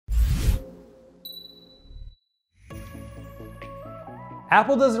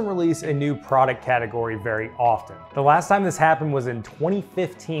Apple doesn't release a new product category very often. The last time this happened was in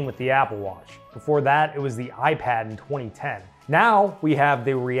 2015 with the Apple Watch. Before that, it was the iPad in 2010. Now we have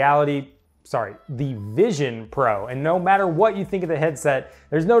the Vision Pro, and no matter what you think of the headset,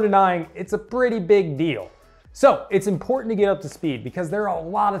 there's no denying it's a pretty big deal. So it's important to get up to speed because there are a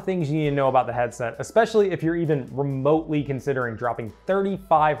lot of things you need to know about the headset, especially if you're even remotely considering dropping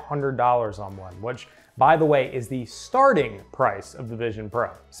 $3,500 on one, which, by the way, is the starting price of the Vision Pro.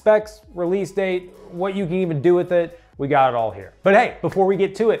 Specs, release date, what you can even do with it, we got it all here. But hey, before we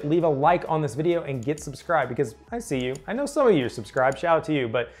get to it, leave a like on this video and get subscribed because I see you. I know some of you are subscribed, shout out to you,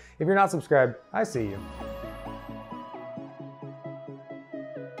 but if you're not subscribed, I see you.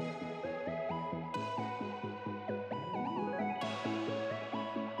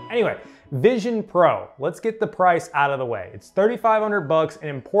 Anyway, Vision Pro, let's get the price out of the way. It's $3,500 and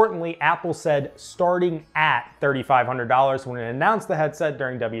importantly, Apple said starting at $3,500 when it announced the headset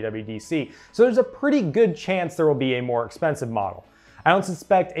during WWDC. So there's a pretty good chance there will be a more expensive model. I don't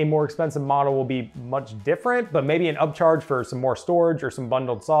suspect a more expensive model will be much different, but maybe an upcharge for some more storage or some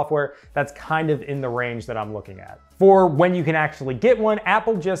bundled software. That's kind of in the range that I'm looking at. For when you can actually get one,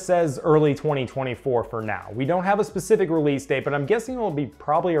 Apple just says early 2024 for now. We don't have a specific release date, but I'm guessing it will be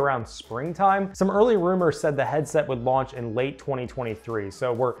probably around springtime. Some early rumors said the headset would launch in late 2023,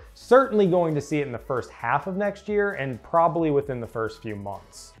 so we're certainly going to see it in the first half of next year and probably within the first few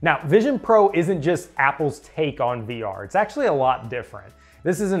months. Now, Vision Pro isn't just Apple's take on VR. It's actually a lot different.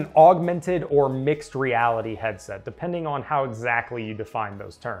 This is an augmented or mixed reality headset, depending on how exactly you define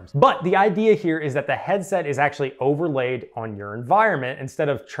those terms. But the idea here is that the headset is actually overlaid on your environment instead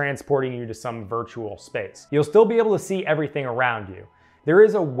of transporting you to some virtual space. You'll still be able to see everything around you. There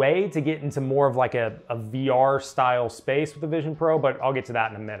is a way to get into more of like a VR style space with the Vision Pro, but I'll get to that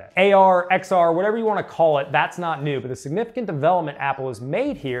in a minute. AR, XR, whatever you want to call it, that's not new, but the significant development Apple has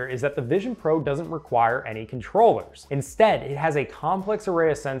made here is that the Vision Pro doesn't require any controllers. Instead, it has a complex array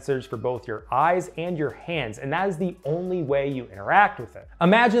of sensors for both your eyes and your hands, and that is the only way you interact with it.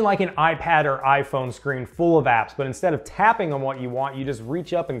 Imagine like an iPad or iPhone screen full of apps, but instead of tapping on what you want, you just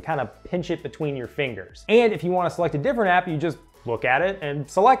reach up and kind of pinch it between your fingers. And if you want to select a different app, you just look at it and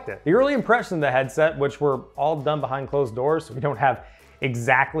select it. The early impression of the headset, which were all done behind closed doors, so we don't have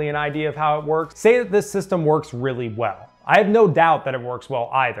exactly an idea of how it works, say that this system works really well. I have no doubt that it works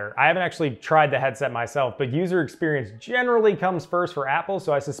well either. I haven't actually tried the headset myself, but user experience generally comes first for Apple,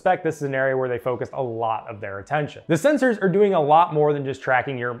 so I suspect this is an area where they focused a lot of their attention. The sensors are doing a lot more than just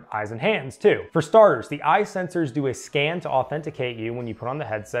tracking your eyes and hands too. For starters, the eye sensors do a scan to authenticate you when you put on the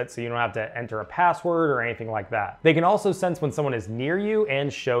headset, so you don't have to enter a password or anything like that. They can also sense when someone is near you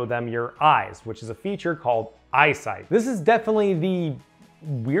and show them your eyes, which is a feature called EyeSight. This is definitely the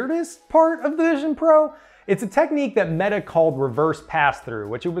weirdest part of the Vision Pro. It's a technique that Meta called reverse pass-through,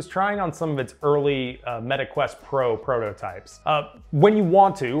 which it was trying on some of its early Meta Quest Pro prototypes. When you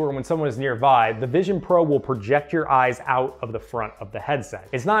want to, or when someone is nearby, the Vision Pro will project your eyes out of the front of the headset.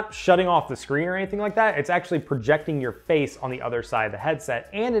 It's not shutting off the screen or anything like that, it's actually projecting your face on the other side of the headset,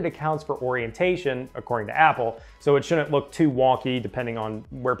 and it accounts for orientation, according to Apple, so it shouldn't look too wonky depending on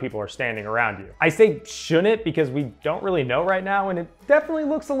where people are standing around you. I say shouldn't because we don't really know right now, and it definitely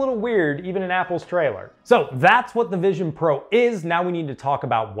looks a little weird, even in Apple's trailer. So that's what the Vision Pro is. Now we need to talk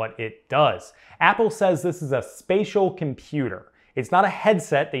about what it does. Apple says this is a spatial computer. It's not a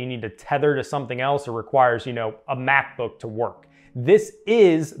headset that you need to tether to something else or requires, a MacBook to work. This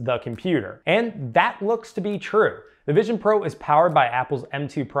is the computer, and that looks to be true. The Vision Pro is powered by Apple's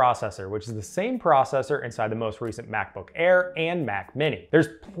M2 processor, which is the same processor inside the most recent MacBook Air and Mac Mini. There's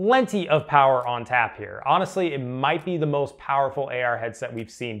plenty of power on tap here. Honestly, it might be the most powerful AR headset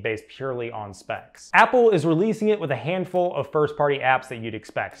we've seen based purely on specs. Apple is releasing it with a handful of first-party apps that you'd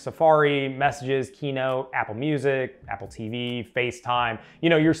expect. Safari, Messages, Keynote, Apple Music, Apple TV, FaceTime,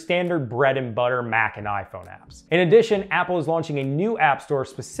 your standard bread and butter Mac and iPhone apps. In addition, Apple is launching a new app store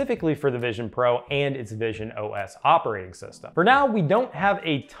specifically for the Vision Pro and its Vision OS operating system. For now, we don't have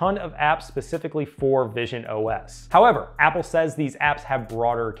a ton of apps specifically for Vision OS. However, Apple says these apps have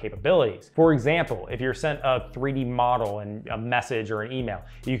broader capabilities. For example, if you're sent a 3D model and a message or an email,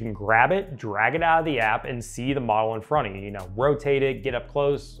 you can grab it, drag it out of the app, and see the model in front of you, rotate it, get up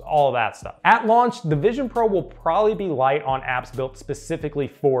close, all of that stuff. At launch, the Vision Pro will probably be light on apps built specifically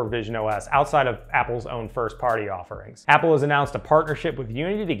for Vision OS, outside of Apple's own first-party offerings. Apple has announced a partnership with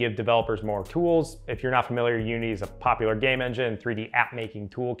Unity to give developers more tools. If you're not familiar, Unity is a popular game engine, 3D app making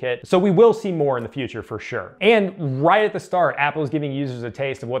toolkit. So we will see more in the future for sure. And right at the start, Apple is giving users a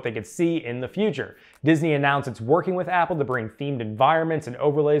taste of what they could see in the future. Disney announced it's working with Apple to bring themed environments and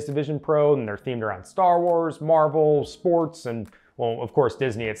overlays to Vision Pro, and they're themed around Star Wars, Marvel, sports, and Well, of course,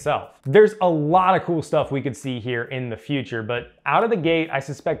 Disney itself. There's a lot of cool stuff we could see here in the future, but out of the gate, I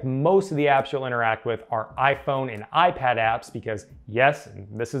suspect most of the apps you'll interact with are iPhone and iPad apps because, yes, and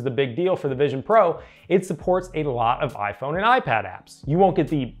this is the big deal for the Vision Pro, it supports a lot of iPhone and iPad apps. You won't get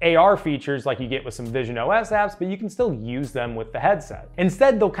the AR features like you get with some Vision OS apps, but you can still use them with the headset.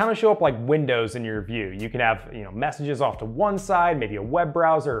 Instead, they'll kind of show up like windows in your view. You can have, messages off to one side, maybe a web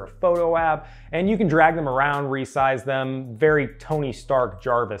browser or a photo app, and you can drag them around, resize them, very Tony Stark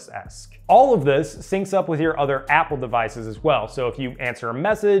Jarvis-esque. All of this syncs up with your other Apple devices as well. So if you answer a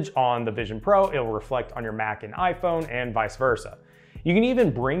message on the Vision Pro, it'll reflect on your Mac and iPhone and vice versa. You can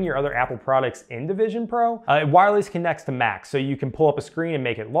even bring your other Apple products into Vision Pro. It wireless connects to Mac, so you can pull up a screen and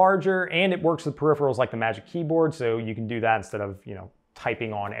make it larger, and it works with peripherals like the Magic Keyboard, so you can do that instead of,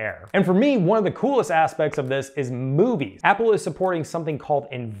 typing on air. And for me, one of the coolest aspects of this is movies. Apple is supporting something called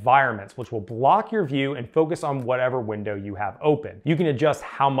environments, which will block your view and focus on whatever window you have open. You can adjust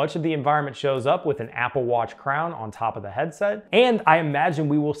how much of the environment shows up with an Apple Watch crown on top of the headset. And I imagine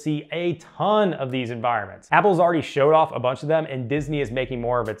we will see a ton of these environments. Apple's already showed off a bunch of them and Disney is making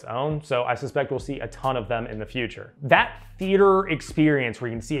more of its own. So I suspect we'll see a ton of them in the future. That theater experience where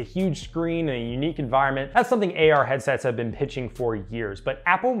you can see a huge screen and a unique environment, that's something AR headsets have been pitching for years, but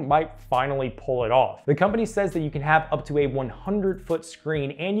Apple might finally pull it off. The company says that you can have up to a 100-foot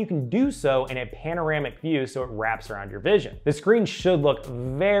screen and you can do so in a panoramic view so it wraps around your vision. The screen should look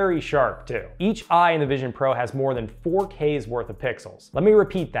very sharp too. Each eye in the Vision Pro has more than 4K's worth of pixels. Let me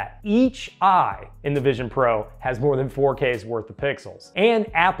repeat that. Each eye in the Vision Pro has more than 4K's worth of pixels. And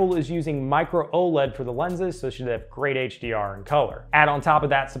Apple is using micro OLED for the lenses, so it should have great HDR and color. Add on top of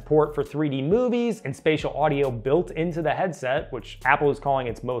that support for 3D movies and spatial audio built into the headset, which Apple is calling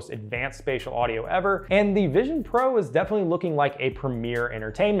its most advanced spatial audio ever, and the Vision Pro is definitely looking like a premier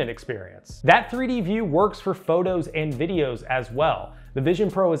entertainment experience. That 3D view works for photos and videos as well. The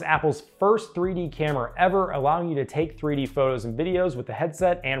Vision Pro is Apple's first 3D camera ever, allowing you to take 3D photos and videos with the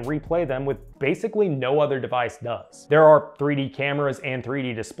headset and replay them with basically no other device does. There are 3D cameras and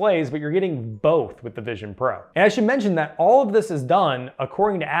 3D displays, but you're getting both with the Vision Pro. And I should mention that all of this is done,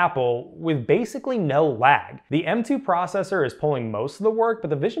 according to Apple, with basically no lag. The M2 processor is pulling most of the work, but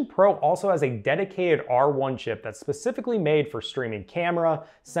the Vision Pro also has a dedicated R1 chip that's specifically made for streaming camera,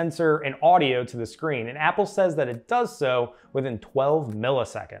 sensor, and audio to the screen, and Apple says that it does so within 12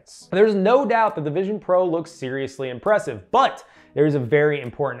 milliseconds. There's no doubt that the Vision Pro looks seriously impressive, but there's a very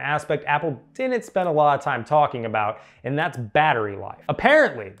important aspect Apple didn't spend a lot of time talking about, and that's battery life.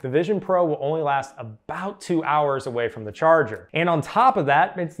 Apparently, the Vision Pro will only last about 2 hours away from the charger. And on top of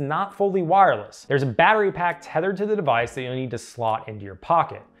that, it's not fully wireless. There's a battery pack tethered to the device that you'll need to slot into your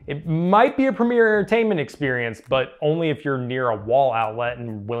pocket. It might be a premier entertainment experience, but only if you're near a wall outlet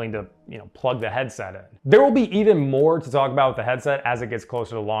and willing to, plug the headset in. There will be even more to talk about with the headset as it gets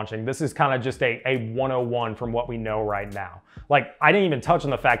closer to launching. This is kind of just a 101 from what we know right now. Like, I didn't even touch on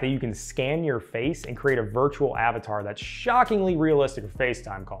the fact that you can scan your face and create a virtual avatar that's shockingly realistic for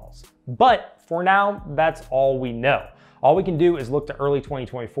FaceTime calls. But for now, that's all we know. All we can do is look to early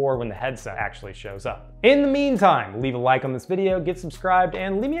 2024 when the headset actually shows up. In the meantime, leave a like on this video, get subscribed,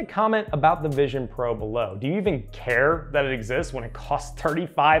 and leave me a comment about the Vision Pro below. Do you even care that it exists when it costs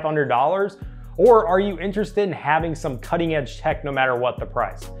 $3,500? Or are you interested in having some cutting edge tech no matter what the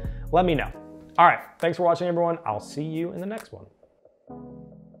price? Let me know. All right, thanks for watching everyone. I'll see you in the next one.